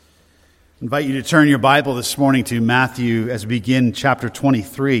I invite you to turn your Bible this morning to Matthew as we begin chapter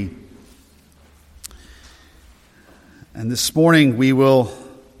 23. And this morning we will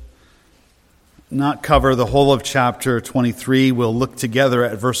not cover the whole of chapter 23. We'll look together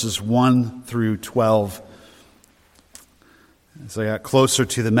at verses 1 through 12. As I got closer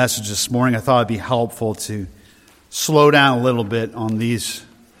to the message this morning, I thought it'd be helpful to slow down a little bit on these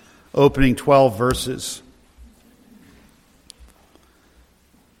opening 12 verses.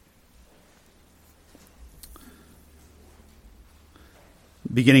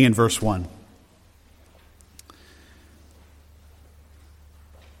 Beginning in verse 1.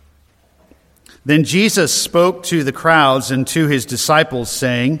 Then Jesus spoke to the crowds and to his disciples,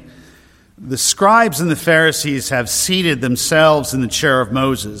 saying, "The scribes and the Pharisees have seated themselves in the chair of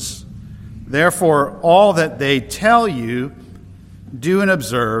Moses. Therefore, all that they tell you, do and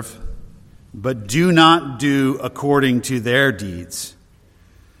observe, but do not do according to their deeds.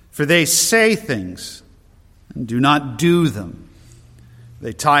 For they say things and do not do them.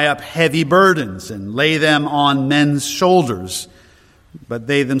 They tie up heavy burdens and lay them on men's shoulders, but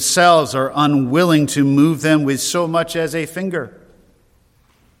they themselves are unwilling to move them with so much as a finger.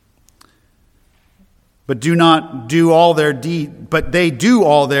 But they do all their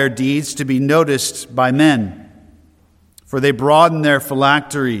deeds to be noticed by men. For they broaden their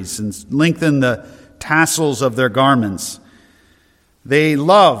phylacteries and lengthen the tassels of their garments. They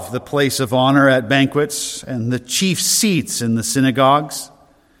love the place of honor at banquets and the chief seats in the synagogues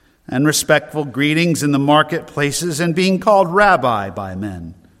and respectful greetings in the marketplaces and being called rabbi by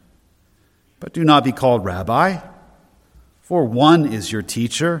men. But do not be called rabbi, for one is your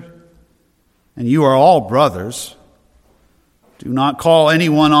teacher, and you are all brothers. Do not call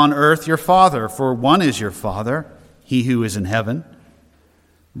anyone on earth your father, for one is your Father, he who is in heaven.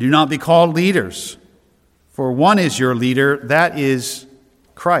 Do not be called leaders, for one is your leader, that is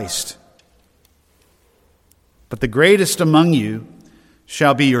Christ. But the greatest among you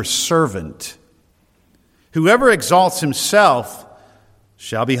shall be your servant. Whoever exalts himself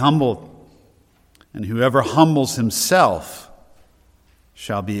shall be humbled, and whoever humbles himself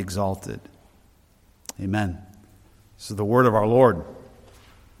shall be exalted." Amen. This is the word of our Lord.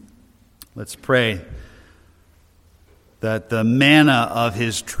 Let's pray that the manna of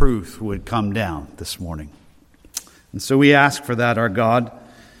his truth would come down this morning. And so we ask for that, our God.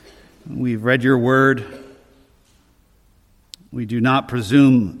 We've read your word. We do not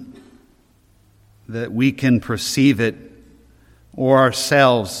presume that we can perceive it or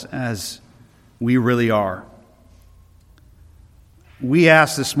ourselves as we really are. We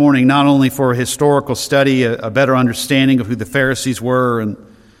ask this morning not only for a historical study, a better understanding of who the Pharisees were,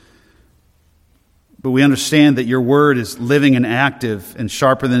 but we understand that your word is living and active and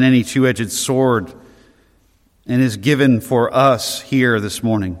sharper than any two-edged sword and is given for us here this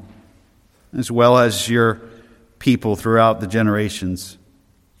morning, as well as your people throughout the generations.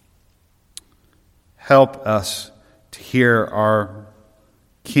 Help us to hear our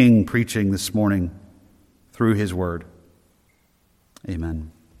King preaching this morning through his word. Amen.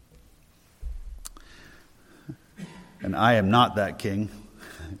 And I am not that king.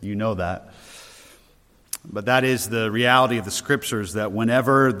 You know that. But that is the reality of the Scriptures, that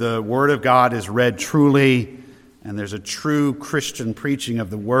whenever the Word of God is read truly and there's a true Christian preaching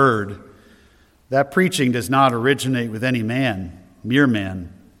of the Word, that preaching does not originate with any man, mere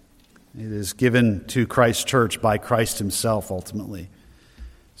man. It is given to Christ's church by Christ himself ultimately.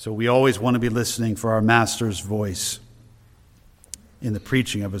 So we always want to be listening for our Master's voice in the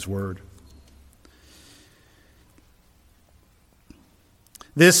preaching of his word.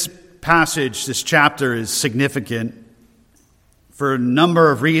 This passage, this chapter, is significant for a number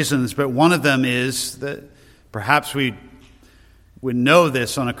of reasons, but one of them is that perhaps we would know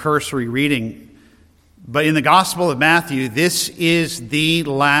this on a cursory reading, but in the Gospel of Matthew, this is the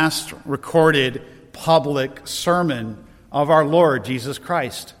last recorded public sermon of our Lord Jesus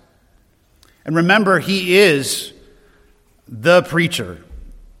Christ. And remember, he is the preacher.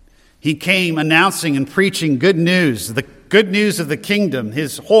 He came announcing and preaching good news, the good news of the kingdom.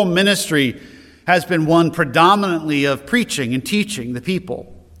 His whole ministry has been one predominantly of preaching and teaching the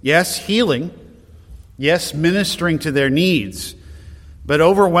people. Yes, healing. Yes, ministering to their needs. But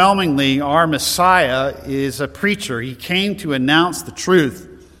overwhelmingly, our Messiah is a preacher. He came to announce the truth.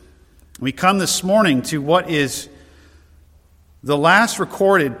 We come this morning to what is the last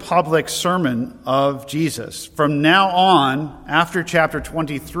recorded public sermon of Jesus. From now on, after chapter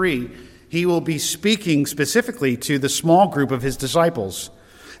 23, he will be speaking specifically to the small group of his disciples.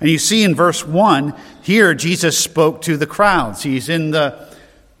 And you see in verse 1, here Jesus spoke to the crowds. He's in the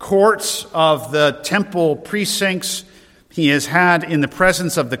courts of the temple precincts. He has had, in the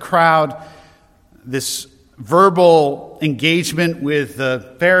presence of the crowd, this verbal engagement with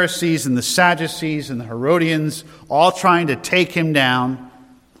the Pharisees and the Sadducees and the Herodians, all trying to take him down.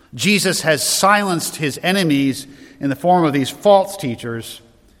 Jesus has silenced his enemies in the form of these false teachers.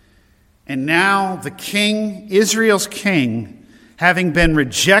 And now the king, Israel's king, having been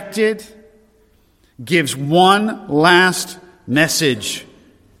rejected, gives one last message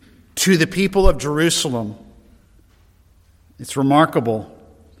to the people of Jerusalem. It's remarkable.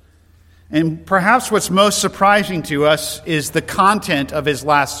 And perhaps what's most surprising to us is the content of his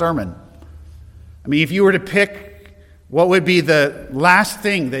last sermon. I mean, if you were to pick what would be the last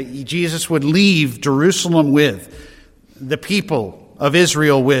thing that Jesus would leave Jerusalem with, the people of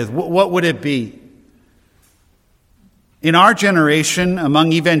Israel with, what would it be? In our generation,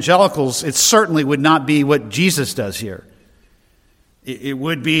 among evangelicals, it certainly would not be what Jesus does here. It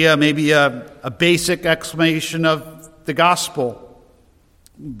would be maybe a basic explanation of the gospel.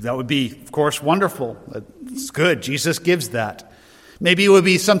 That would be, of course, wonderful. It's good. Jesus gives that. Maybe it would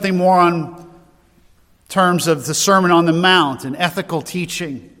be something more on terms of the Sermon on the Mount and ethical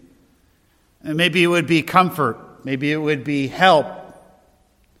teaching. And maybe it would be comfort. Maybe it would be help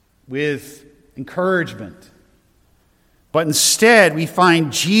with encouragement. But instead, we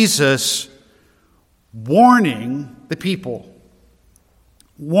find Jesus warning the people.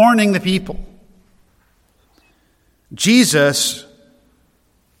 Warning the people. Jesus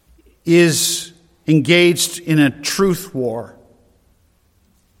is engaged in a truth war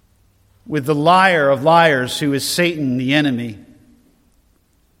with the liar of liars, who is Satan, the enemy.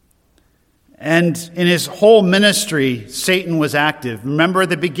 And in his whole ministry, Satan was active. Remember at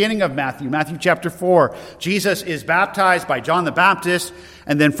the beginning of Matthew chapter 4, Jesus is baptized by John the Baptist,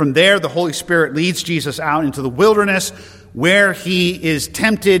 and then from there the Holy Spirit leads Jesus out into the wilderness where he is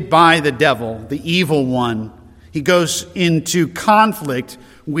tempted by the devil, the evil one. He goes into conflict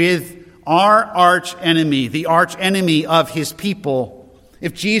with our arch enemy, the arch enemy of his people.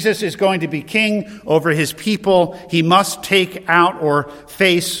 If Jesus is going to be king over his people, he must take out or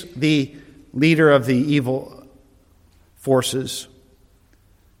face the leader of the evil forces.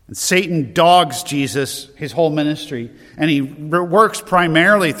 And Satan dogs Jesus, his whole ministry, and he works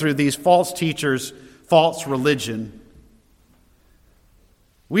primarily through these false teachers, false religion.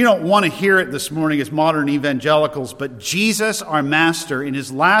 We don't want to hear it this morning as modern evangelicals, but Jesus, our master, in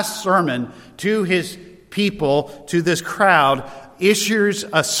his last sermon to his people, to this crowd, issues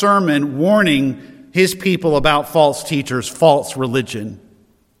a sermon warning his people about false teachers, false religion.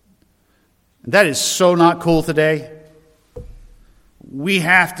 And that is so not cool today. We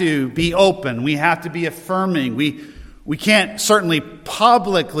have to be open. We have to be affirming. We can't certainly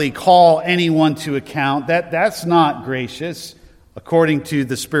publicly call anyone to account. That's not gracious, according to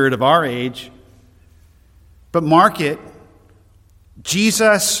the spirit of our age. But mark it,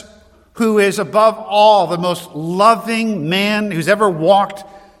 Jesus, who is above all the most loving man who's ever walked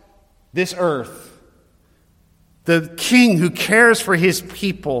this earth, the king who cares for his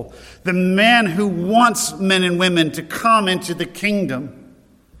people, the man who wants men and women to come into the kingdom,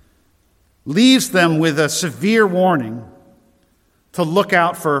 leaves them with a severe warning to look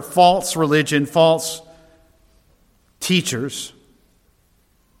out for false religion, false teachers.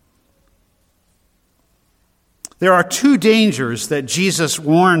 There are two dangers that Jesus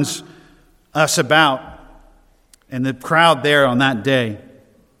warns us about in the crowd there on that day.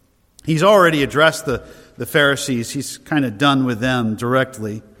 He's already addressed the Pharisees. He's kind of done with them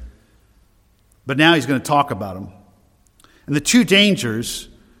directly. But now he's going to talk about them. And the two dangers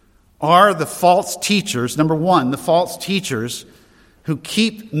are the false teachers. Number one, the false teachers who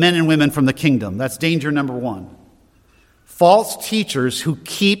keep men and women from the kingdom. That's danger number one. False teachers who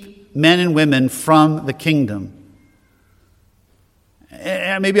keep men and women from the kingdom.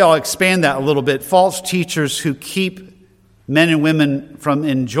 And maybe I'll expand that a little bit. False teachers who keep men and women from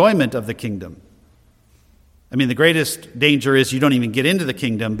enjoyment of the kingdom. I mean, the greatest danger is you don't even get into the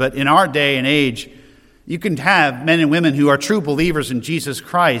kingdom. But in our day and age, you can have men and women who are true believers in Jesus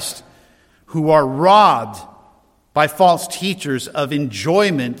Christ who are robbed by false teachers of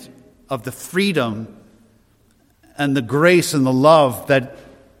enjoyment of the freedom and the grace and the love that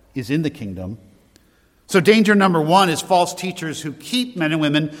is in the kingdom. So danger number one is false teachers who keep men and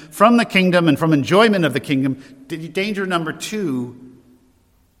women from the kingdom and from enjoyment of the kingdom. Danger number two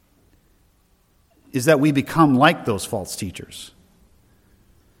is that we become like those false teachers.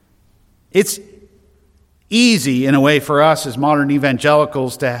 It's easy in a way for us as modern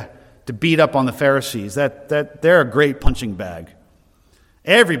evangelicals to beat up on the Pharisees. That they're a great punching bag.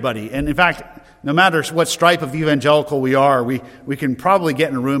 Everybody, and in fact, no matter what stripe of evangelical we are, we can probably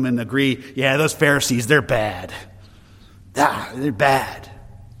get in a room and agree, yeah, those Pharisees, they're bad. They're bad.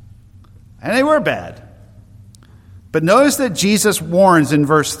 And they were bad. But notice that Jesus warns in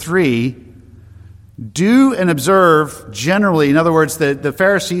verse 3, do and observe generally. In other words, the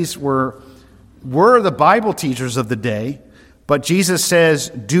Pharisees were the Bible teachers of the day, but Jesus says,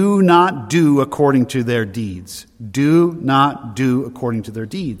 do not do according to their deeds. Do not do according to their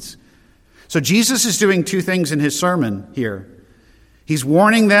deeds. So Jesus is doing two things in his sermon here. He's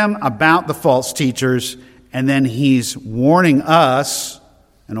warning them about the false teachers, and then he's warning us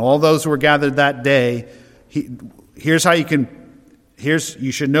and all those who were gathered that day. You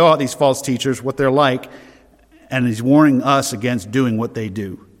should know all these false teachers, what they're like, and he's warning us against doing what they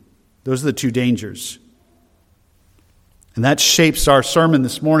do. Those are the two dangers. And that shapes our sermon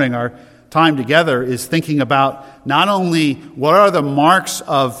this morning. Our time together is thinking about not only what are the marks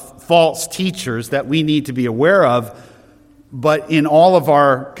of false teachers that we need to be aware of, but in all of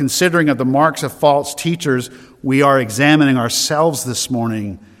our considering of the marks of false teachers, we are examining ourselves this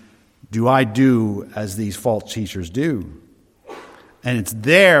morning. Do I do as these false teachers do? And it's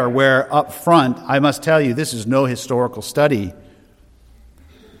there where up front, I must tell you, this is no historical study.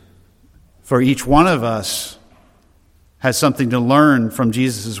 For each one of us has something to learn from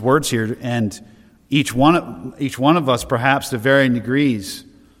Jesus' words here, and each one of us, perhaps to varying degrees,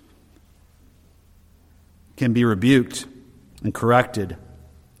 can be rebuked and corrected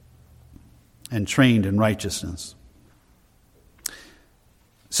and trained in righteousness.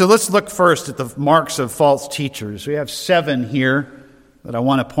 So let's look first at the marks of false teachers. We have 7 here that I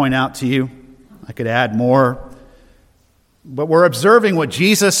want to point out to you. I could add more. But we're observing what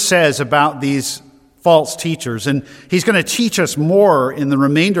Jesus says about these false teachers. And he's going to teach us more in the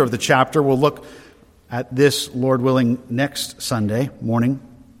remainder of the chapter. We'll look at this, Lord willing, next Sunday morning.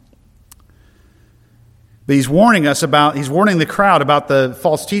 But he's warning the crowd about the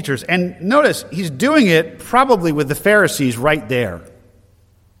false teachers. And notice, he's doing it probably with the Pharisees right there.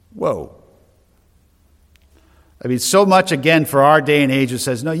 Whoa. I mean, so much, again, for our day and age, it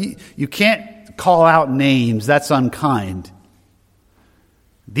says, no, you can't call out names. That's unkind.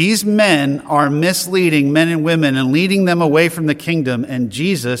 These men are misleading men and women and leading them away from the kingdom, and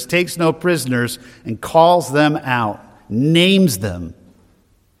Jesus takes no prisoners and calls them out, names them.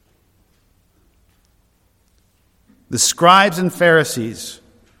 The scribes and Pharisees.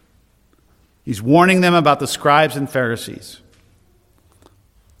 He's warning them about the scribes and Pharisees.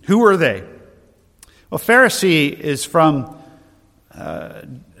 Who are they? Well, Pharisee is from a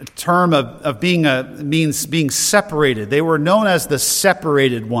term of means being separated. They were known as the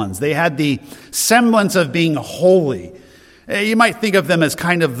separated ones. They had the semblance of being holy. You might think of them as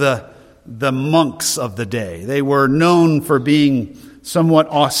kind of the monks of the day. They were known for being somewhat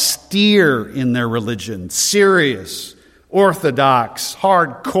austere in their religion, serious, orthodox,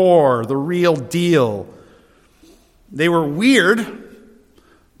 hardcore, the real deal. They were weird,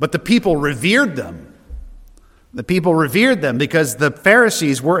 but the people revered them. The people revered them because the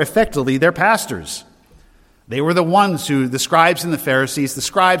Pharisees were effectively their pastors. They were the ones the scribes and the Pharisees, the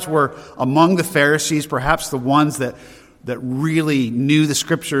scribes were among the Pharisees, perhaps the ones that really knew the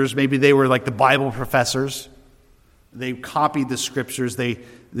scriptures. Maybe they were like the Bible professors. They copied the scriptures. They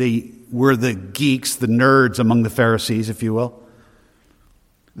were the geeks, the nerds among the Pharisees, if you will.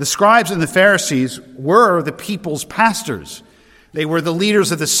 The scribes and the Pharisees were the people's pastors. They were the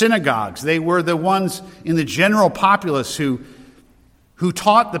leaders of the synagogues. They were the ones in the general populace who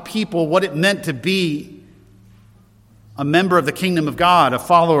taught the people what it meant to be a member of the kingdom of God, a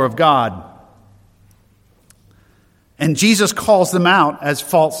follower of God. And Jesus calls them out as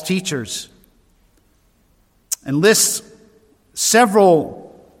false teachers and makes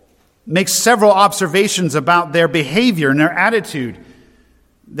several observations about their behavior and their attitude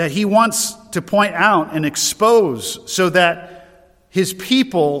that he wants to point out and expose so that his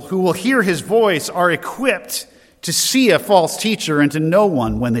people who will hear his voice are equipped to see a false teacher and to know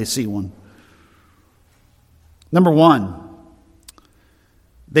one when they see one. Number 1,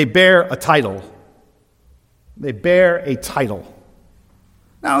 they bear a title. They bear a title.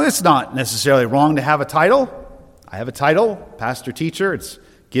 Now, it's not necessarily wrong to have a title. I have a title, pastor, teacher. It's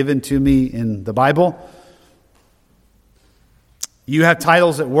given to me in the Bible. You have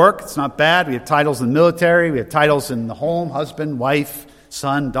titles at work. It's not bad. We have titles in the military. We have titles in the home, husband, wife,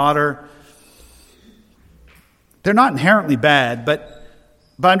 son, daughter. They're not inherently bad, but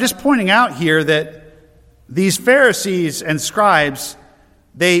I'm just pointing out here that these Pharisees and scribes,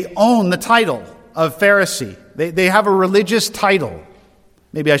 they own the title of Pharisee. They have a religious title.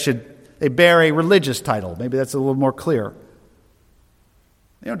 They bear a religious title. Maybe that's a little more clear.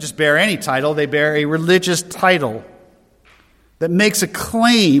 They don't just bear any title. They bear a religious title that makes a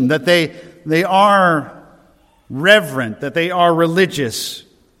claim that they are reverent, that they are religious.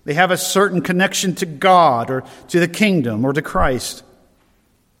 They have a certain connection to God or to the kingdom or to Christ.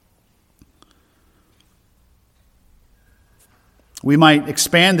 We might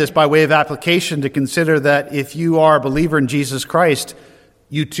expand this by way of application to consider that if you are a believer in Jesus Christ,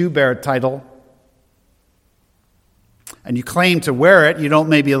 you too bear a title. And you claim to wear it. You don't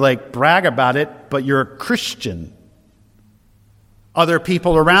maybe brag about it, but you're a Christian. Other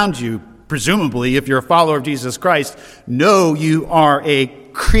people around you, presumably, if you're a follower of Jesus Christ, know you are a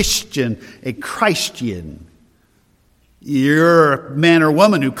Christian, a Christian. You're a man or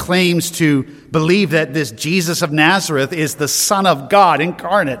woman who claims to believe that this Jesus of Nazareth is the Son of God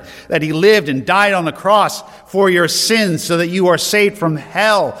incarnate, that he lived and died on the cross for your sins so that you are saved from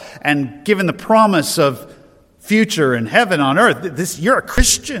hell and given the promise of future and heaven on earth. You're a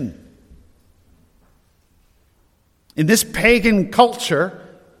Christian. In this pagan culture,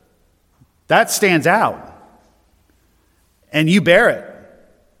 that stands out. And you bear it.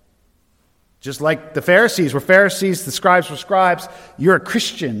 Just like the Pharisees were Pharisees, the scribes were scribes, you're a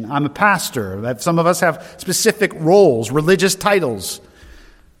Christian. I'm a pastor. That some of us have specific roles, religious titles.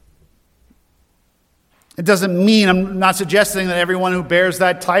 It doesn't mean, I'm not suggesting that everyone who bears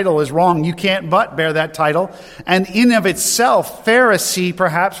that title is wrong. You can't but bear that title. And in of itself, Pharisee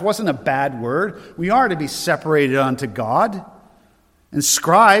perhaps wasn't a bad word. We are to be separated unto God. And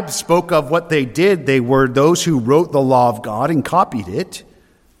scribe spoke of what they did. They were those who wrote the law of God and copied it.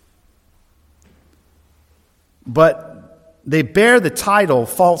 But they bear the title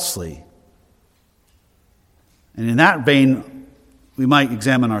falsely. And in that vein, we might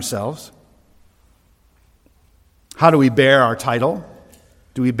examine ourselves. How do we bear our title?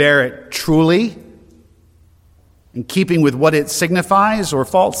 Do we bear it truly, in keeping with what it signifies, or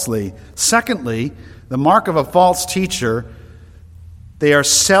falsely? Secondly, the mark of a false teacher, they are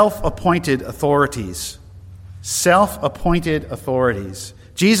self-appointed authorities. Self-appointed authorities.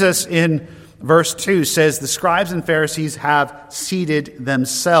 Jesus in Verse 2 says, the scribes and Pharisees have seated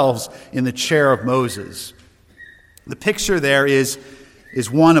themselves in the chair of Moses. The picture there is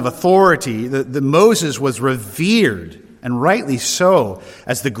one of authority. The Moses was revered, and rightly so,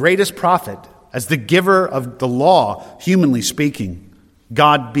 as the greatest prophet, as the giver of the law, humanly speaking,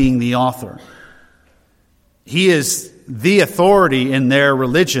 God being the author. He is the authority in their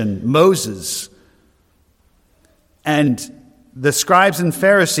religion, Moses. And the scribes and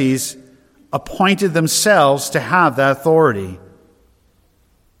Pharisees appointed themselves to have that authority.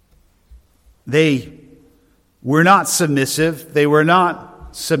 They were not submissive. They were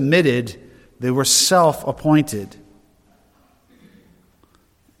not submitted. They were self-appointed.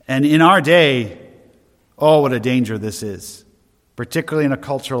 And in our day, oh, what a danger this is, particularly in a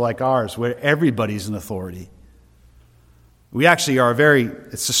culture like ours where everybody's an authority. We actually are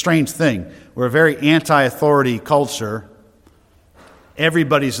it's a strange thing. We're a very anti-authority culture.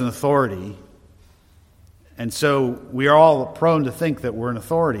 Everybody's an authority. And so we are all prone to think that we're an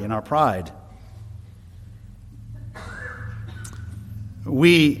authority in our pride.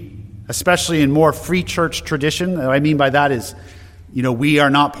 We, especially in more free church tradition, what I mean by that is, we are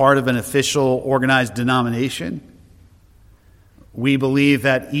not part of an official organized denomination. We believe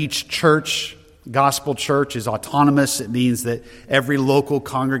that each church, gospel church, is autonomous. It means that every local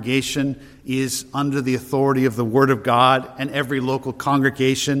congregation is under the authority of the Word of God, and every local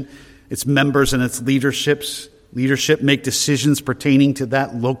congregation, its members and its leadership make decisions pertaining to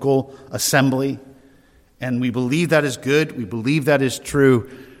that local assembly. And we believe that is good. We believe that is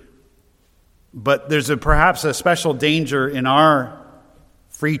true. But there's perhaps a special danger in our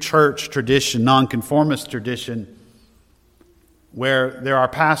free church tradition, nonconformist tradition, where there are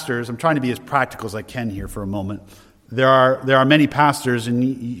pastors. I'm trying to be as practical as I can here for a moment. There are many pastors,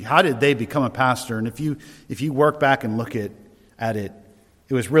 and how did they become a pastor? And if you work back and look at it,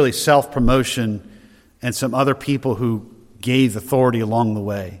 it was really self-promotion and some other people who gave authority along the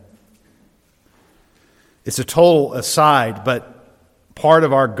way. It's a total aside, but part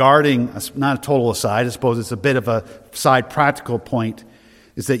of our guarding, not a total aside, I suppose it's a bit of a side practical point,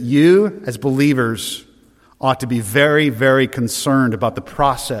 is that you as believers ought to be very, very concerned about the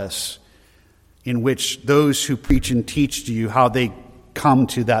process in which those who preach and teach to you, how they come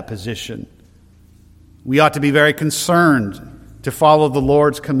to that position. We ought to be very concerned to follow the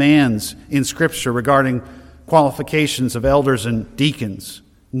Lord's commands in Scripture regarding qualifications of elders and deacons,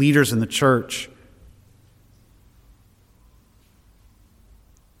 leaders in the church.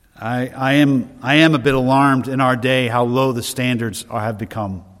 I am a bit alarmed in our day how low the standards have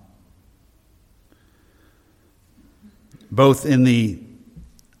become, both in the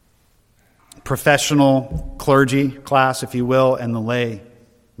professional clergy class, if you will, and the lay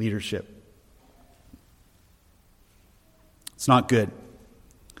leadership. It's not good.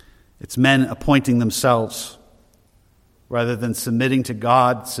 It's men appointing themselves rather than submitting to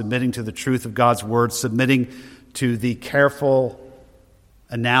God, submitting to the truth of God's word, submitting to the careful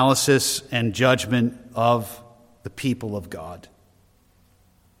analysis and judgment of the people of God.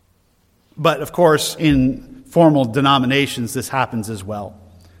 But, of course, in formal denominations, this happens as well.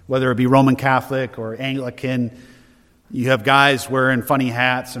 Whether it be Roman Catholic or Anglican, you have guys wearing funny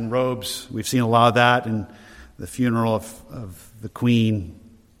hats and robes. We've seen a lot of that in the funeral of the Queen,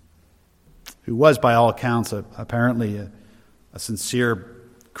 who was, by all accounts, apparently a sincere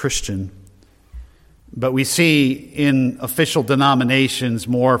Christian. But we see in official denominations,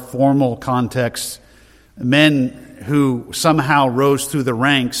 more formal contexts, men who somehow rose through the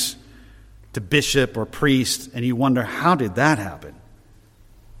ranks to bishop or priest, and you wonder, how did that happen?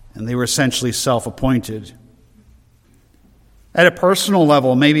 And they were essentially self-appointed. At a personal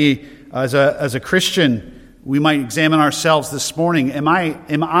level, maybe as a Christian, we might examine ourselves this morning. Am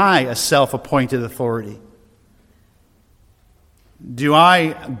I a self-appointed authority? Do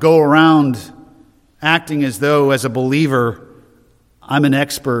I go around acting as though, as a believer, I'm an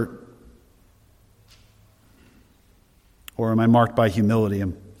expert? Or am I marked by humility?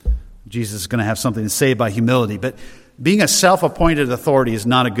 Jesus is going to have something to say about humility. But being a self-appointed authority is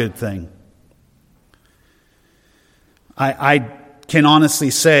not a good thing. I can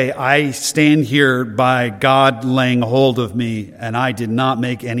honestly say I stand here by God laying hold of me, and I did not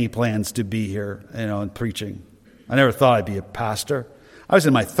make any plans to be here, and preaching. I never thought I'd be a pastor. I was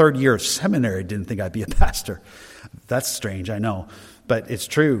in my third year of seminary, didn't think I'd be a pastor. That's strange, I know, but it's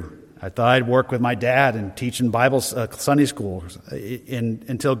true. I thought I'd work with my dad and teach in Bible Sunday school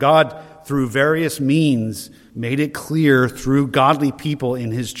until God, through various means, made it clear through godly people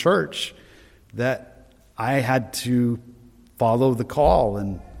in his church that I had to follow the call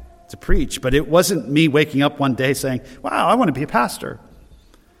and to preach. But it wasn't me waking up one day saying, wow, I want to be a pastor.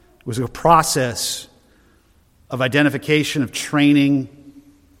 It was a process of identification, of training,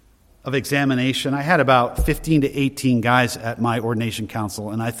 of examination. I had about 15 to 18 guys at my ordination council,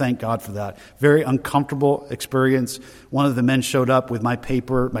 and I thank God for that. Very uncomfortable experience. One of the men showed up with my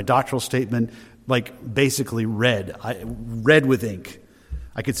paper, my doctoral statement, basically red with ink.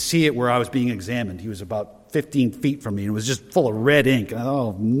 I could see it where I was being examined. He was about 15 feet from me, and it was just full of red ink. And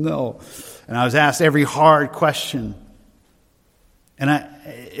oh, no. And I was asked every hard question. And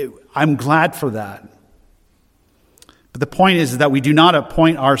I'm glad for that. But the point is that we do not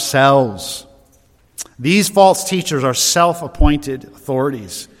appoint ourselves. These false teachers are self-appointed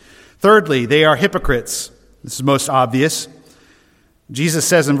authorities. Thirdly, they are hypocrites. This is most obvious. Jesus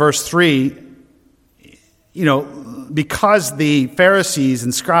says in verse 3, because the Pharisees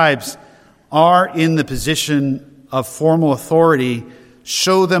and scribes are in the position of formal authority,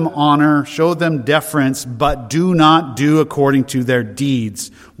 show them honor, show them deference, but do not do according to their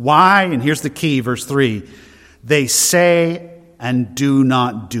deeds. Why? And here's the key, verse 3. They say and do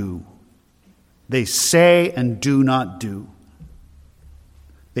not do. They say and do not do.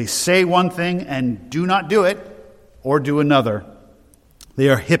 They say one thing and do not do it, or do another. They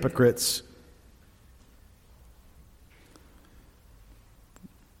are hypocrites.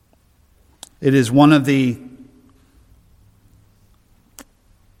 It is one of the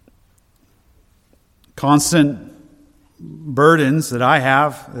constant burdens that I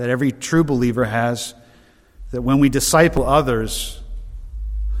have, that every true believer has, that when we disciple others,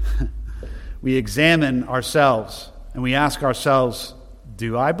 we examine ourselves and we ask ourselves,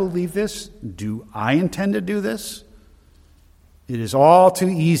 do I believe this? Do I intend to do this? It is all too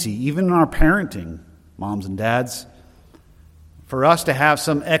easy, even in our parenting, moms and dads, for us to have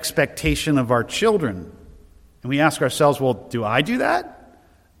some expectation of our children. And we ask ourselves, well, do I do that?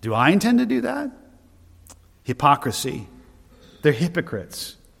 Do I intend to do that? Hypocrisy. They're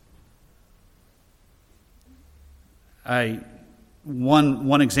hypocrites.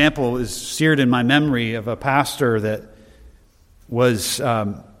 One example is seared in my memory of a pastor that was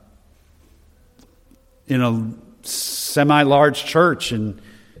in a semi-large church, and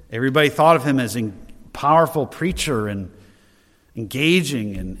everybody thought of him as a powerful preacher and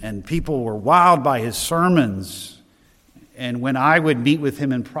engaging, and people were wowed by his sermons. And when I would meet with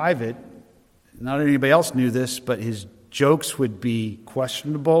him in private, not anybody else knew this, but his jokes would be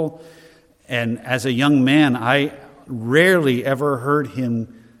questionable. And as a young man, I rarely ever heard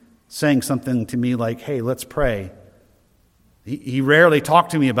him saying something to me like, hey, let's pray. He rarely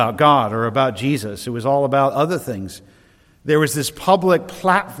talked to me about God or about Jesus. It was all about other things. There was this public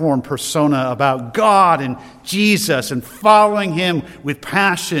platform persona about God and Jesus and following him with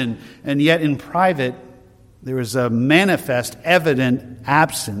passion. And yet in private, there was a manifest, evident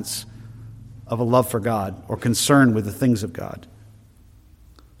absence of a love for God or concern with the things of God.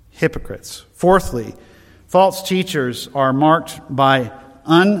 Hypocrites. Fourthly, false teachers are marked by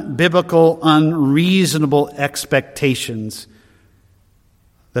unbiblical, unreasonable expectations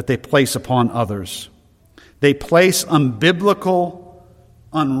that they place upon others. They place unbiblical,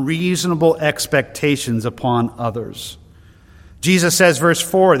 unreasonable expectations upon others. Jesus says, verse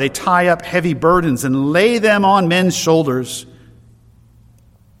 4, they tie up heavy burdens and lay them on men's shoulders.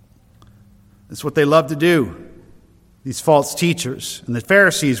 That's what they love to do, these false teachers. And the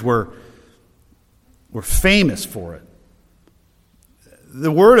Pharisees were famous for it.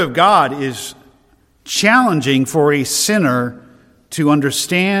 The Word of God is challenging for a sinner to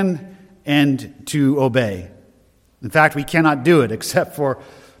understand and to obey. In fact, we cannot do it except for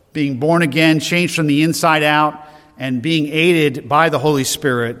being born again, changed from the inside out, and being aided by the Holy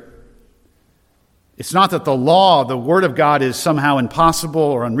Spirit. It's not that the law, the Word of God, is somehow impossible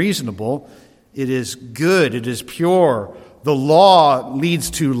or unreasonable. It is good. It is pure. The law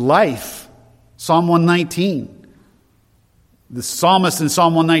leads to life. Psalm 119. The psalmist in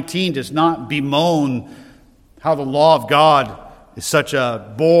Psalm 119 does not bemoan how the law of God is such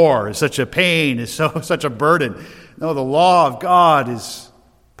a bore, is such a pain, is such a burden. No, the law of God is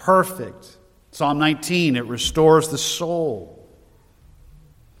perfect. Psalm 19, it restores the soul.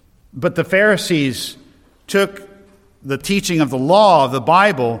 But the Pharisees took the teaching of the law of the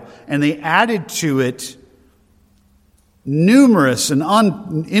Bible and they added to it numerous and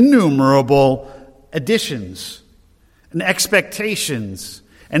innumerable additions and expectations.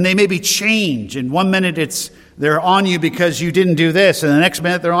 And they maybe change. In 1 minute they're on you because you didn't do this, and the next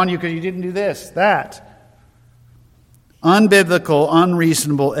minute they're on you because you didn't do this, that. Unbiblical,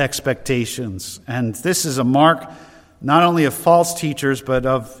 unreasonable expectations. And this is a mark not only of false teachers, but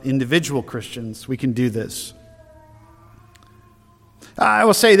of individual Christians. We can do this. I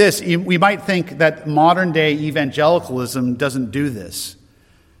will say this. We might think that modern-day evangelicalism doesn't do this.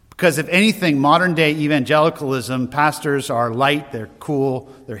 Because if anything, modern-day evangelicalism, pastors are light, they're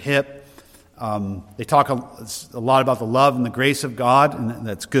cool, they're hip. They talk a lot about the love and the grace of God, and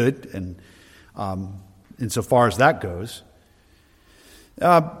that's good, and insofar as that goes.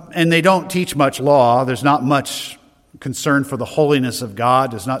 And they don't teach much law. There's not much concern for the holiness of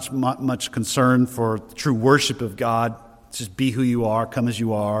God. There's not much concern for true worship of God. Just be who you are, come as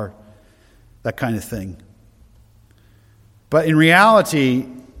you are, that kind of thing. But in reality,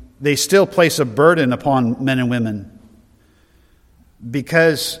 they still place a burden upon men and women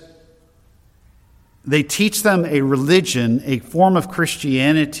because they teach them a religion, a form of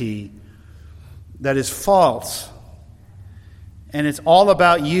Christianity that is false. And it's all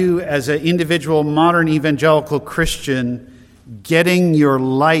about you as an individual modern evangelical Christian getting your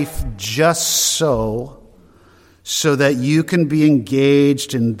life just so that you can be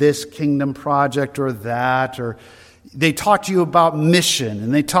engaged in this kingdom project or that. Or they talk to you about mission,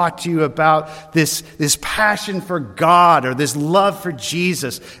 and they talk to you about this passion for God or this love for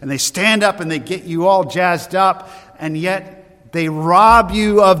Jesus. And they stand up and they get you all jazzed up, and yet they rob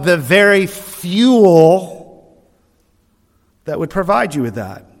you of the very fuel that would provide you with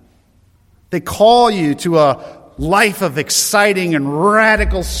that. They call you to a life of exciting and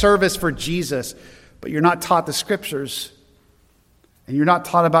radical service for Jesus, but you're not taught the Scriptures, and you're not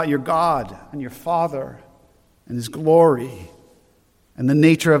taught about your God and your Father and His glory and the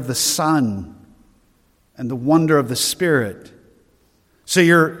nature of the Son and the wonder of the Spirit. So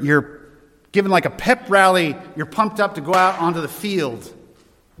you're given like a pep rally, you're pumped up to go out onto the field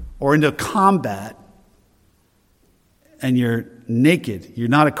or into combat, and you're naked, you're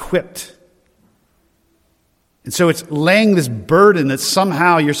not equipped. And so it's laying this burden that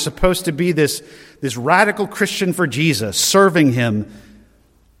somehow you're supposed to be this radical Christian for Jesus, serving Him,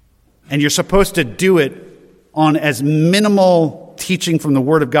 and you're supposed to do it on as minimal teaching from the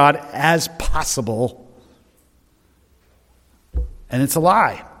Word of God as possible. And it's a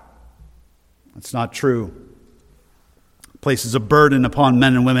lie. It's not true. Places a burden upon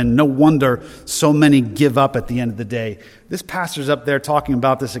men and women. No wonder so many give up at the end of the day. This pastor's up there talking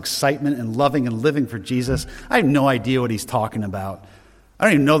about this excitement and loving and living for Jesus. I have no idea what he's talking about. I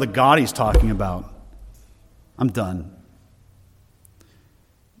don't even know the God he's talking about. I'm done.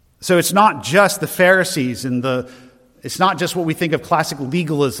 So it's not just the Pharisees and it's not just what we think of classic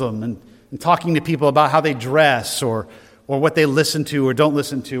legalism and talking to people about how they dress or what they listen to or don't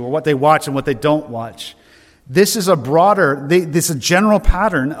listen to or what they watch and what they don't watch. This is this is a general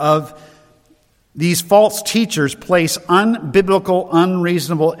pattern of these false teachers place unbiblical,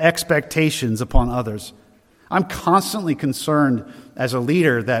 unreasonable expectations upon others. I'm constantly concerned as a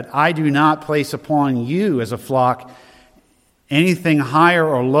leader that I do not place upon you as a flock anything higher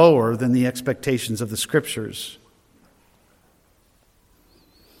or lower than the expectations of the Scriptures.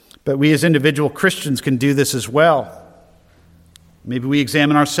 But we as individual Christians can do this as well. Maybe we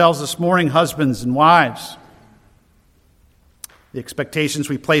examine ourselves this morning, husbands and wives. The expectations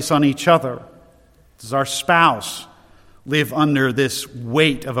we place on each other. Does our spouse live under this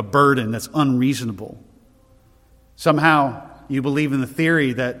weight of a burden that's unreasonable? Somehow you believe in the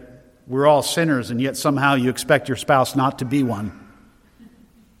theory that we're all sinners, and yet somehow you expect your spouse not to be one.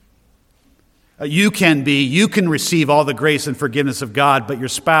 You can receive all the grace and forgiveness of God, but your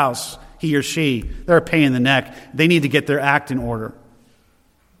spouse, he or she, they're a pain in the neck. They need to get their act in order.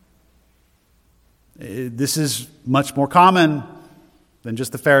 This is much more common than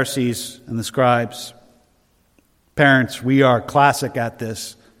just the Pharisees and the scribes. Parents, we are classic at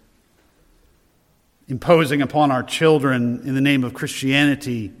this. Imposing upon our children in the name of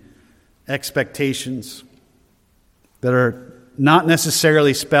Christianity expectations that are not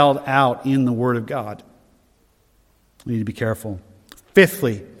necessarily spelled out in the Word of God. We need to be careful.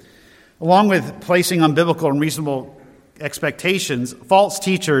 Fifthly, along with placing unbiblical and reasonable expectations, false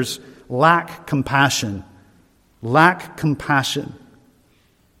teachers lack compassion. Lack compassion.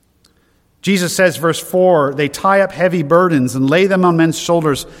 Jesus says, verse 4, they tie up heavy burdens and lay them on men's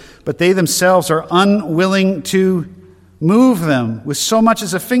shoulders, but they themselves are unwilling to move them with so much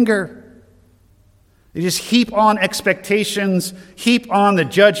as a finger. They just heap on expectations, heap on the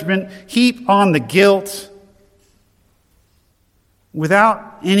judgment, heap on the guilt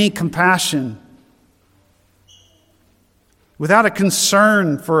without any compassion, without a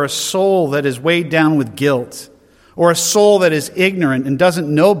concern for a soul that is weighed down with guilt or a soul that is ignorant and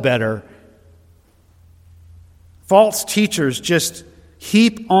doesn't know better. False teachers just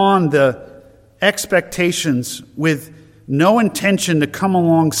heap on the expectations with no intention to come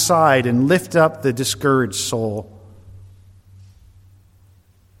alongside and lift up the discouraged soul.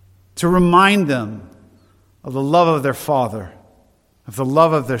 To remind them of the love of their Father, of the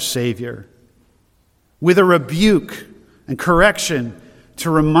love of their Savior. With a rebuke and correction to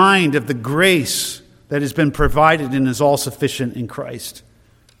remind of the grace that has been provided and is all sufficient in Christ.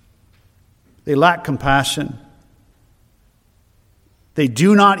 They lack compassion. They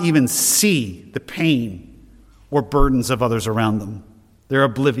do not even see the pain or burdens of others around them. They're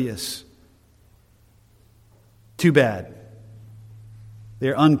oblivious. Too bad.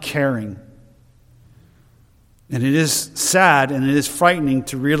 They're uncaring. And it is sad and it is frightening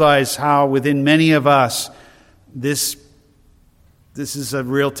to realize how within many of us this is a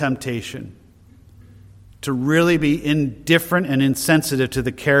real temptation. To really be indifferent and insensitive to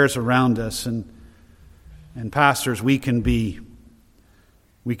the cares around us. And pastors, we can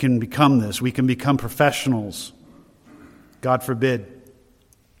become this. We can become professionals. God forbid.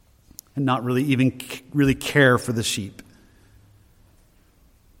 And not really care for the sheep.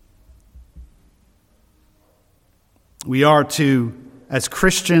 We are to, as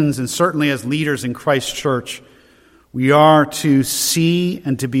Christians and certainly as leaders in Christ's church, we are to see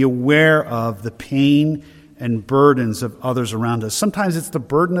and to be aware of the pain and burdens of others around us. Sometimes it's the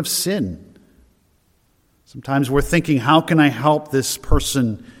burden of sin. Sometimes we're thinking, how can I help this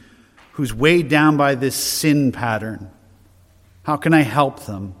person who's weighed down by this sin pattern? How can I help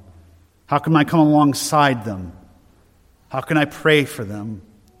them? How can I come alongside them? How can I pray for them?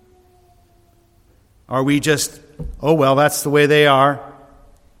 Are we just, oh well, that's the way they are?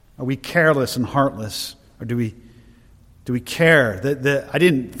 Are we careless and heartless? Or do we care? I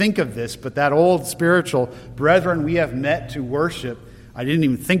didn't think of this, but that old spiritual, brethren, we have met to worship. I didn't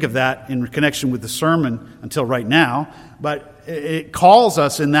even think of that in connection with the sermon until right now. But it calls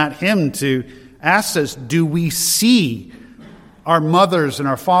us in that hymn to ask us, do we see our mothers and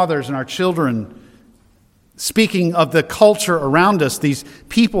our fathers and our children, speaking of the culture around us, these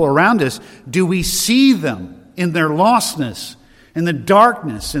people around us, do we see them in their lostness, in the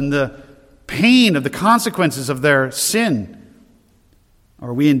darkness, in the pain of the consequences of their sin?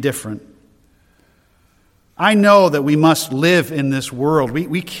 Or are we indifferent? I know that we must live in this world.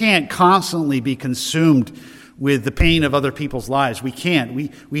 We can't constantly be consumed with the pain of other people's lives. We can't.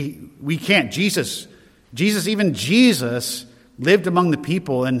 We can't. Jesus lived among the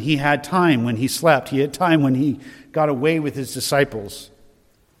people, and he had time when he slept. He had time when he got away with his disciples.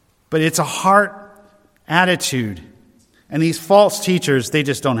 But it's a heart attitude. And these false teachers, they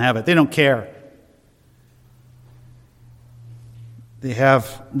just don't have it. They don't care. They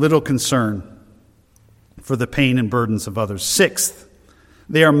have little concern for the pain and burdens of others. Sixth,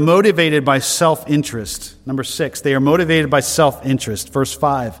 they are motivated by self-interest. Number 6, they are motivated by self-interest. Verse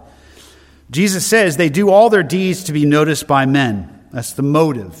 5. Jesus says they do all their deeds to be noticed by men. That's the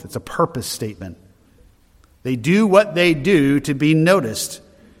motive. It's a purpose statement. They do what they do to be noticed.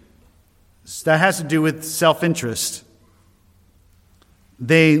 That has to do with self-interest.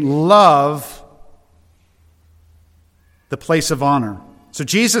 They love the place of honor. So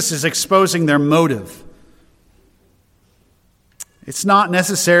Jesus is exposing their motive. It's not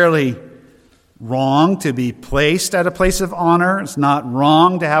necessarily wrong to be placed at a place of honor. It's not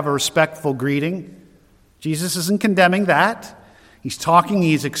wrong to have a respectful greeting. Jesus isn't condemning that.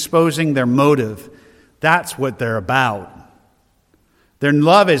 He's exposing their motive. That's what they're about. Their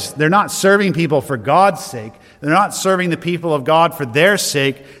love is, they're not serving people for God's sake. They're not serving the people of God for their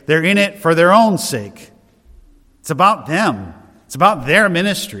sake. They're in it for their own sake. It's about them. It's about their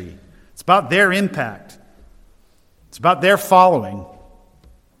ministry. It's about their impact. It's about their following.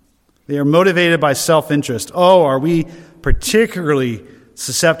 They are motivated by self-interest. Oh, are we particularly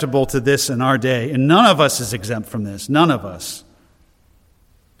susceptible to this in our day? And none of us is exempt from this. None of us.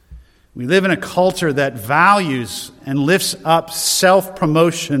 We live in a culture that values and lifts up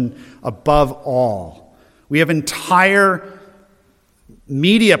self-promotion above all. We have entire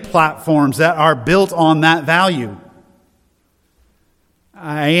media platforms that are built on that value.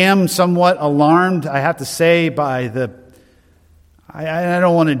 I am somewhat alarmed, I have to say, by I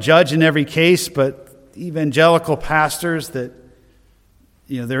don't want to judge in every case, but evangelical pastors that,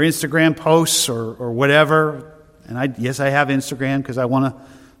 their Instagram posts or whatever, and I have Instagram because I want to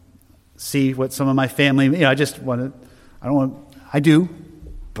see what some of my family, I do,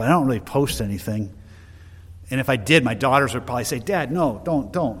 but I don't really post anything. And if I did, my daughters would probably say, Dad, no,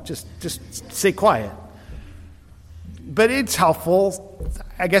 don't, just stay quiet. But it's helpful.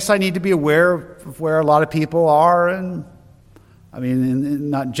 I guess I need to be aware of where a lot of people are, and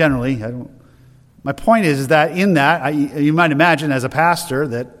not generally. My point is that in that, you might imagine as a pastor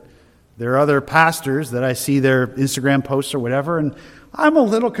that there are other pastors that I see their Instagram posts or whatever, and I'm a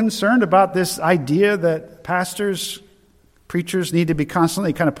little concerned about this idea that preachers need to be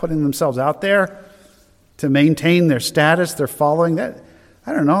constantly kind of putting themselves out there to maintain their status, their following. That,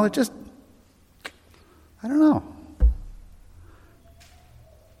 I don't know, I don't know.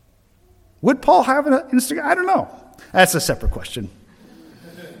 Would Paul have an Instagram? I don't know. That's a separate question.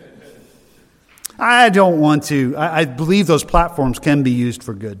 I don't want to. I believe those platforms can be used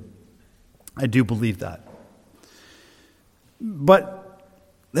for good. I do believe that. But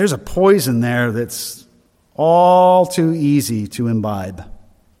there's a poison there that's all too easy to imbibe.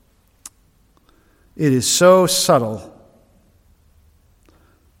 It is so subtle.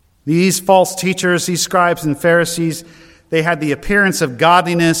 These false teachers, these scribes and Pharisees, they had the appearance of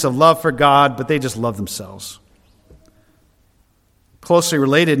godliness, of love for God, but they just love themselves. Closely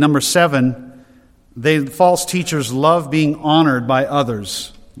related, number 7, false teachers love being honored by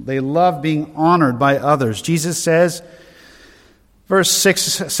others. They love being honored by others. Jesus says, verse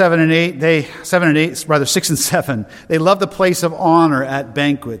 6 and 7, they love the place of honor at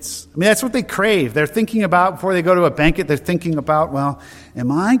banquets. That's what they crave. They're thinking about, before they go to a banquet, they're thinking about, well,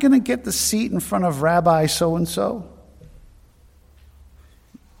 am I going to get the seat in front of Rabbi so-and-so?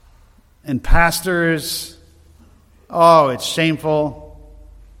 And pastors, it's shameful,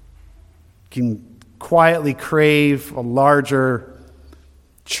 can quietly crave a larger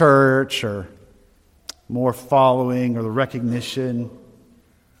church or more following or the recognition.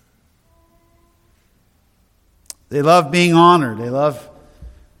 They love being honored. They love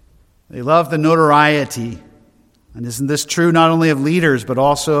the notoriety. And isn't this true not only of leaders but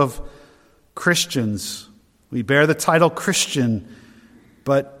also of Christians? We bear the title Christian,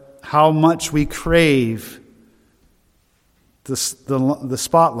 but how much we crave the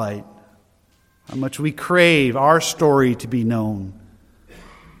spotlight, how much we crave our story to be known,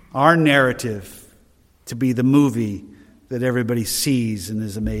 our narrative to be the movie that everybody sees and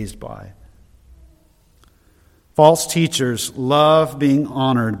is amazed by. False teachers love being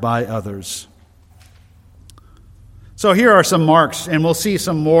honored by others. So here are some marks, and we'll see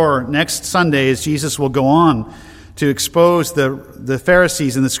some more next Sunday as Jesus will go on to expose the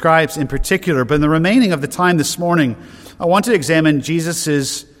Pharisees and the scribes in particular. But in the remaining of the time this morning, I want to examine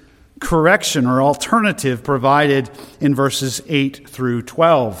Jesus' correction or alternative provided in verses 8 through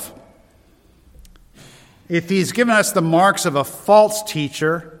 12. If he's given us the marks of a false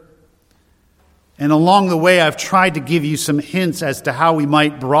teacher, and along the way I've tried to give you some hints as to how we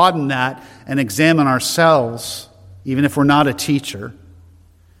might broaden that and examine ourselves, even if we're not a teacher.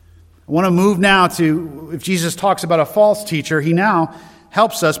 I want to move now to, if Jesus talks about a false teacher, he now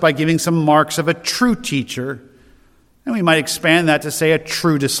helps us by giving some marks of a true teacher. And we might expand that to say a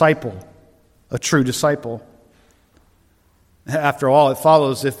true disciple. A true disciple. After all, it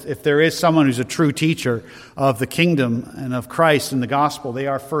follows if there is someone who's a true teacher of the kingdom and of Christ and the gospel, they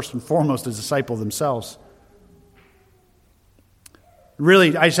are first and foremost a disciple themselves.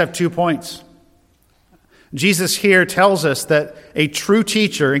 Really, I just have 2 points. Jesus here tells us that a true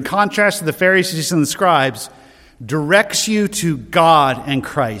teacher, in contrast to the Pharisees and the scribes, directs you to God and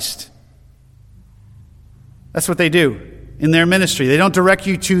Christ. That's what they do in their ministry. They don't direct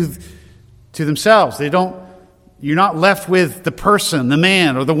you to themselves. You're not left with the person, the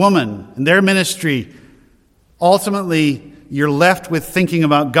man or the woman in their ministry. Ultimately, you're left with thinking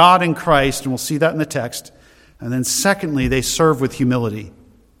about God and Christ, and we'll see that in the text. And then secondly, they serve with humility.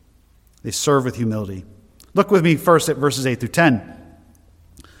 They serve with humility. Look with me first at verses 8 through 10.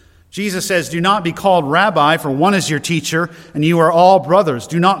 Jesus says, "Do not be called rabbi, for one is your teacher, and you are all brothers.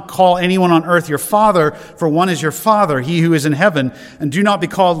 Do not call anyone on earth your father, for one is your Father, he who is in heaven. And do not be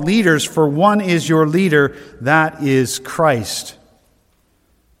called leaders, for one is your leader, that is Christ."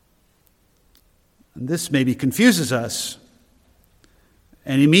 And this maybe confuses us.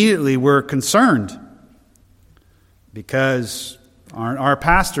 And immediately we're concerned, because aren't our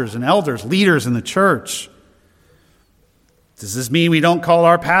pastors and elders leaders in the church? Does this mean we don't call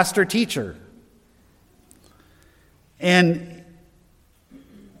our pastor teacher? And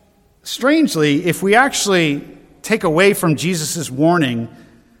strangely, if we actually take away from Jesus' warning,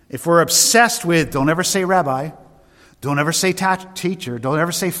 if we're obsessed with don't ever say rabbi, don't ever say teacher, don't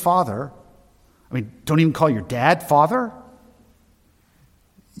ever say father, don't even call your dad father,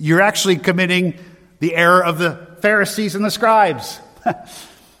 you're actually committing the error of the Pharisees and the scribes.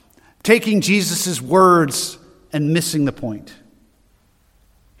 Taking Jesus' words and missing the point.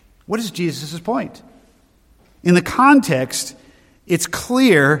 What is Jesus' point? In the context, it's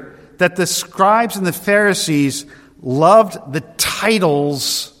clear that the scribes and the Pharisees loved the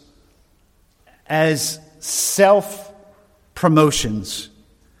titles as self-promotions.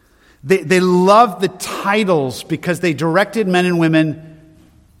 They loved the titles because they directed men and women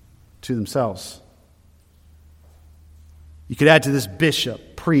to themselves. You could add to this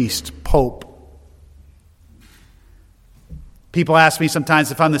bishop, priest, pope. People ask me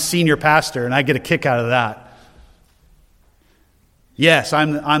sometimes if I'm the senior pastor, and I get a kick out of that. Yes,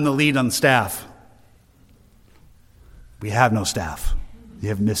 I'm the lead on the staff. We have no staff. You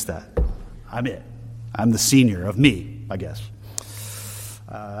have missed that. I'm it. I'm the senior of me, I guess.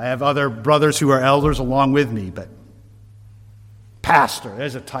 I have other brothers who are elders along with me, but pastor,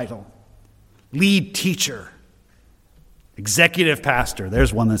 there's a title. Lead teacher. Executive pastor,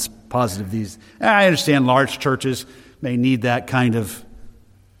 there's one that's positive. I understand large churches may need that kind of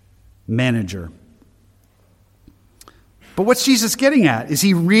manager. But what's Jesus getting at? Is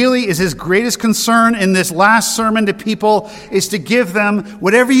his greatest concern in this last sermon to people is to give them,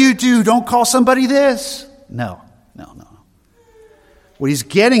 whatever you do, don't call somebody this? No. What he's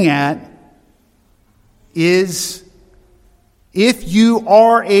getting at is, if you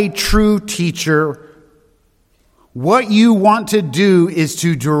are a true teacher, what you want to do is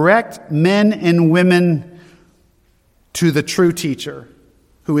to direct men and women to the true teacher,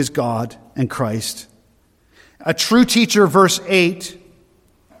 who is God and Christ. A true teacher, verse 8,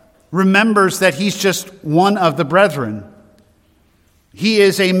 remembers that he's just one of the brethren. He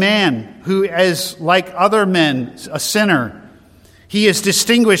is a man who is like other men, a sinner. He is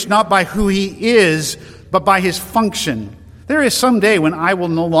distinguished not by who he is, but by his function. There is some day when I will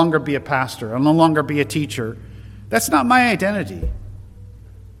no longer be a pastor. I'll no longer be a teacher. That's not my identity.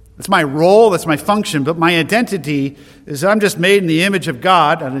 That's my role, that's my function, but my identity is I'm just made in the image of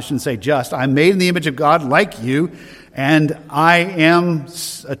God. I shouldn't say just. I'm made in the image of God like you, and I am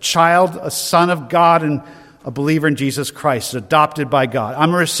a child, a son of God, and a believer in Jesus Christ, adopted by God.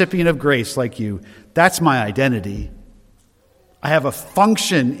 I'm a recipient of grace like you. That's my identity. I have a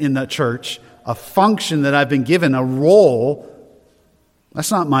function in the church, a function that I've been given, a role.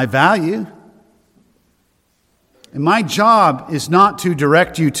 That's not my value. And my job is not to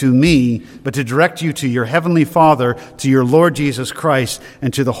direct you to me, but to direct you to your Heavenly Father, to your Lord Jesus Christ,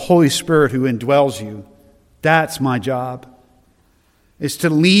 and to the Holy Spirit who indwells you. That's my job. Is to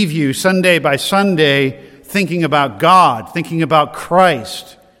leave you Sunday by Sunday thinking about God, thinking about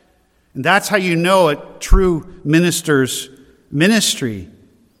Christ. And that's how you know a true minister's ministry.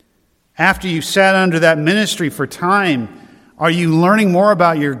 After you sat under that ministry for time, are you learning more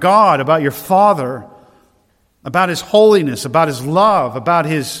about your God, about your Father, about His holiness, about His love, about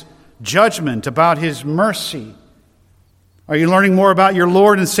His judgment, about His mercy? Are you learning more about your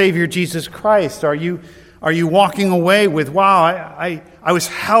Lord and Savior Jesus Christ? Are you walking away with, wow, I was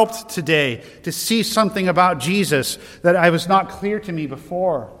helped today to see something about Jesus that I was not clear to me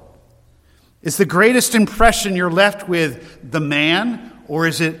before? Is the greatest impression you're left with the man, or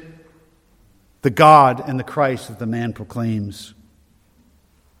is it the God and the Christ that the man proclaims?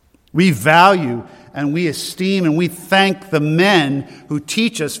 We value and we esteem and we thank the men who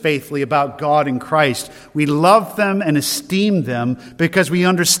teach us faithfully about God and Christ. We love them and esteem them because we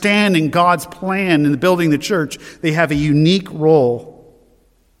understand in God's plan in building the church, they have a unique role.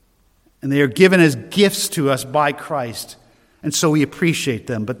 And they are given as gifts to us by Christ. And so we appreciate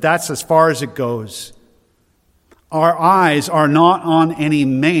them. But that's as far as it goes. Our eyes are not on any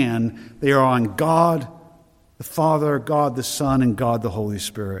man. They are on God the Father, God the Son, and God the Holy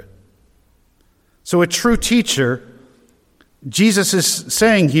Spirit. So a true teacher, Jesus is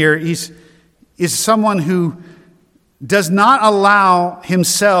saying here, is someone who does not allow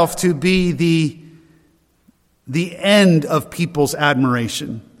himself to be the end of people's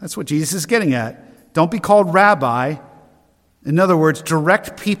admiration. That's what Jesus is getting at. Don't be called rabbi. In other words,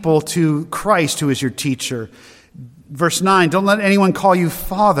 direct people to Christ, who is your teacher. Verse 9, don't let anyone call you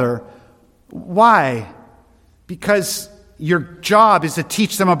Father. Why? Because your job is to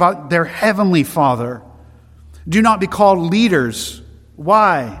teach them about their heavenly Father. Do not be called leaders.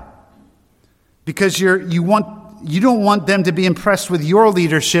 Why? Because you don't want them to be impressed with your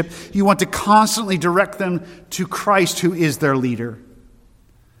leadership. You want to constantly direct them to Christ, who is their leader.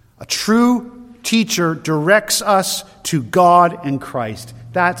 A true teacher directs us to God and Christ.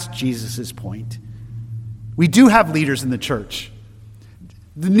 That's Jesus' point. We do have leaders in the church.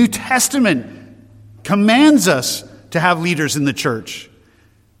 The New Testament commands us to have leaders in the church.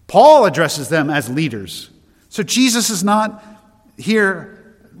 Paul addresses them as leaders. So Jesus is not here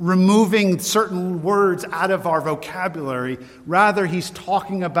removing certain words out of our vocabulary. Rather, he's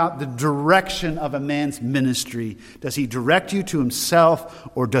talking about the direction of a man's ministry. Does he direct you to himself,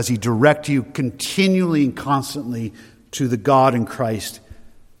 or does he direct you continually and constantly to the God in Christ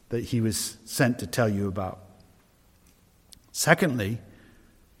that he was sent to tell you about? Secondly,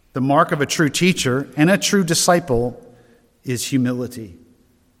 the mark of a true teacher and a true disciple is humility.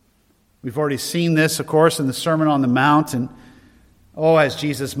 We've already seen this, of course, in the Sermon on the Mount, and as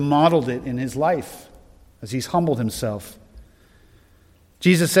Jesus modeled it in his life, as he's humbled himself.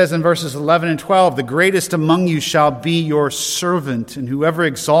 Jesus says in verses 11 and 12, "The greatest among you shall be your servant, and whoever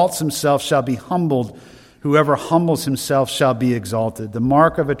exalts himself shall be humbled. Whoever humbles himself shall be exalted." The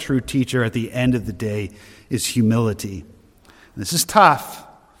mark of a true teacher at the end of the day is humility. And this is tough,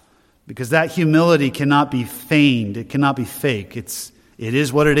 because that humility cannot be feigned. It cannot be fake. It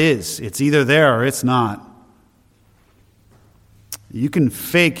is what it is. It's either there or it's not. You can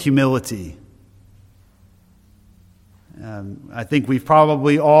fake humility. I think we've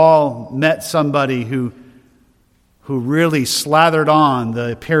probably all met somebody who really slathered on the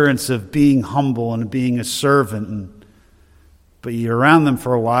appearance of being humble and being a servant. But you're around them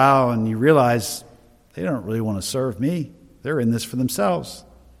for a while and you realize they don't really want to serve me. They're in this for themselves.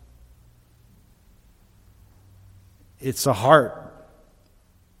 It's a heart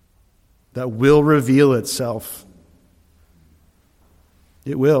that will reveal itself.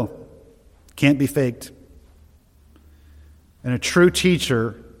 It will. Can't be faked. And a true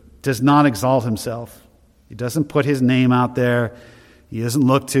teacher does not exalt himself. He doesn't put his name out there. He doesn't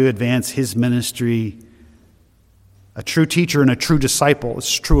look to advance his ministry. A true teacher and a true disciple,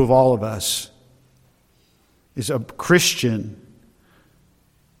 it's true of all of us, is a Christian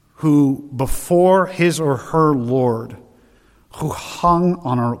who, before his or her Lord, who hung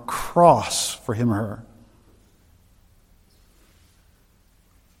on a cross for him or her,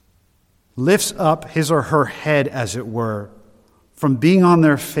 lifts up his or her head, as it were, from being on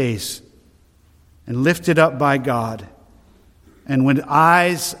their face and lifted up by God. And with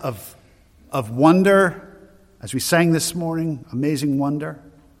eyes of wonder, as we sang this morning, amazing wonder,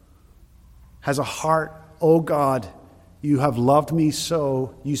 has a heart, "Oh God, you have loved me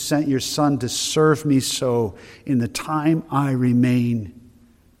so. You sent your Son to serve me so. In the time I remain,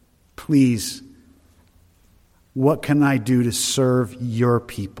 please, what can I do to serve your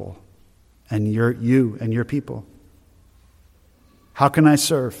people and you and your people? How can I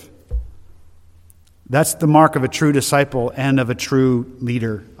serve?" That's the mark of a true disciple and of a true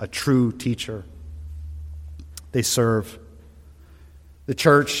leader, a true teacher. They serve. The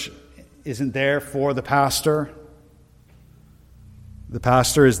church isn't there for the pastor. The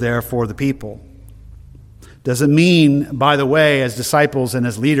pastor is there for the people. Doesn't mean, by the way, as disciples and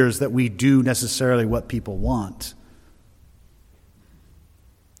as leaders, that we do necessarily what people want.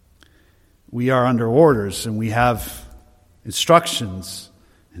 We are under orders and we have instructions.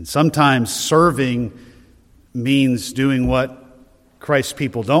 And sometimes serving means doing what Christ's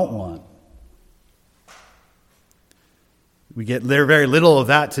people don't want. We get very little of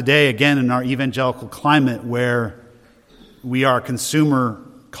that today, again, in our evangelical climate where we are consumer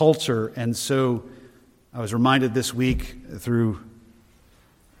culture. And so I was reminded this week through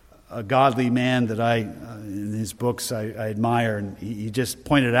a godly man that in his books I admire, and he just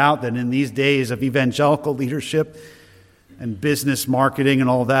pointed out that in these days of evangelical leadership and business marketing and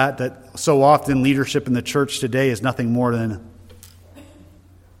all that so often leadership in the church today is nothing more than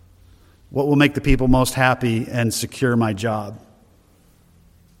what will make the people most happy and secure my job.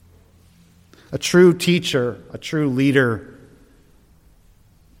 A true teacher, a true leader,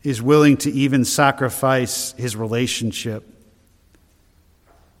 is willing to even sacrifice his relationship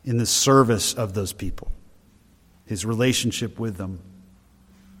in the service of those people, his relationship with them.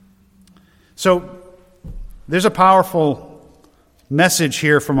 So there's a powerful message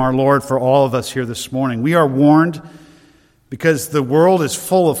here from our Lord for all of us here this morning. We are warned because the world is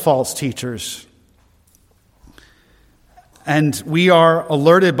full of false teachers. And we are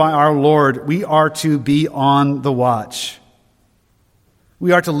alerted by our Lord. We are to be on the watch.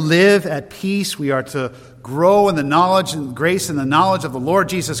 We are to live at peace. We are to grow in the knowledge and grace and the knowledge of the Lord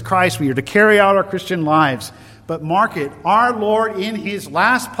Jesus Christ. We are to carry out our Christian lives. But mark it, our Lord in his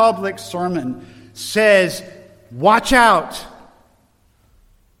last public sermon says, watch out.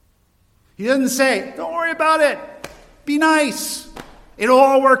 He doesn't say, don't worry about it. Be nice. It'll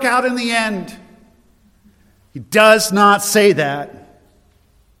all work out in the end. He does not say that.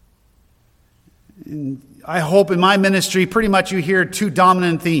 And I hope in my ministry, pretty much you hear two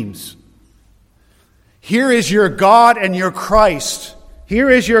dominant themes. Here is your God and your Christ. Here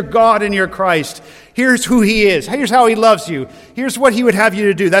is your God and your Christ. Here's who he is. Here's how he loves you. Here's what he would have you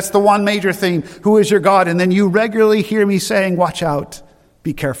to do. That's the one major theme. Who is your God? And then you regularly hear me saying, watch out.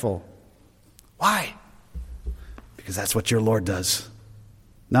 Be careful. Why? Because that's what your Lord does.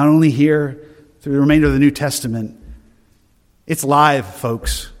 Not only here, through the remainder of the New Testament. It's live,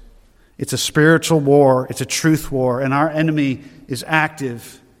 folks. It's a spiritual war. It's a truth war. And our enemy is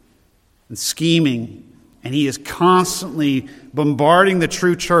active and scheming. And he is constantly bombarding the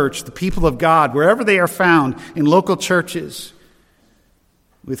true church, the people of God, wherever they are found, in local churches,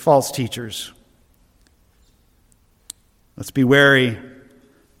 with false teachers. Let's be wary.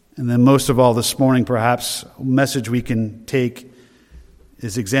 And then most of all this morning, perhaps, a message we can take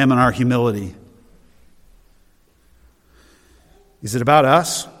is examine our humility. Is it about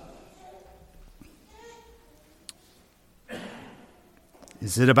us?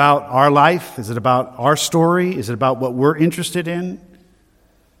 Is it about our life? Is it about our story? Is it about what we're interested in?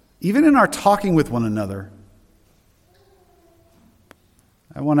 Even in our talking with one another.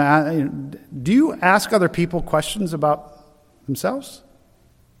 I want to ask, do you ask other people questions about themselves?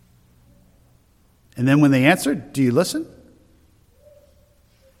 And then when they answer, do you listen?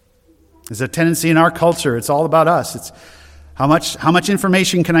 There's a tendency in our culture, it's all about us. It's how much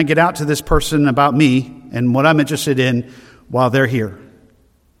information can I get out to this person about me and what I'm interested in while they're here?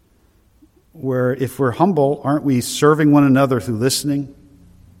 Where if we're humble, aren't we serving one another through listening,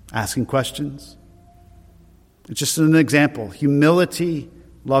 asking questions? It's just an example. Humility,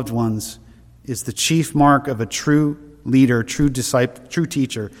 loved ones, is the chief mark of a true leader, true disciple, true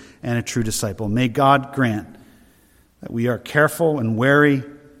teacher, and a true disciple. May God grant that we are careful and wary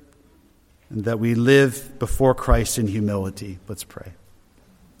and that we live before Christ in humility. Let's pray.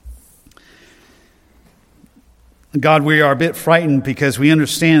 God, we are a bit frightened because we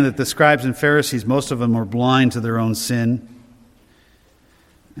understand that the scribes and Pharisees, most of them are blind to their own sin.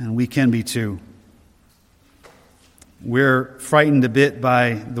 And we can be too. We're frightened a bit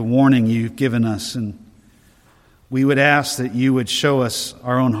by the warning you've given us. And we would ask that you would show us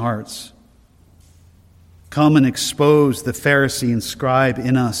our own hearts. Come and expose the Pharisee and scribe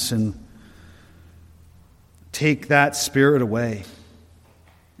in us and take that spirit away.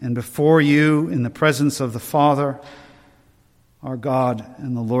 And before you, in the presence of the Father, our God,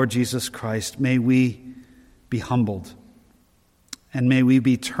 and the Lord Jesus Christ, may we be humbled. And may we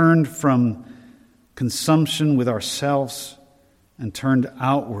be turned from consumption with ourselves and turned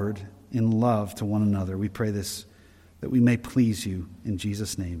outward in love to one another. We pray this, that we may please you. In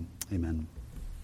Jesus' name, amen.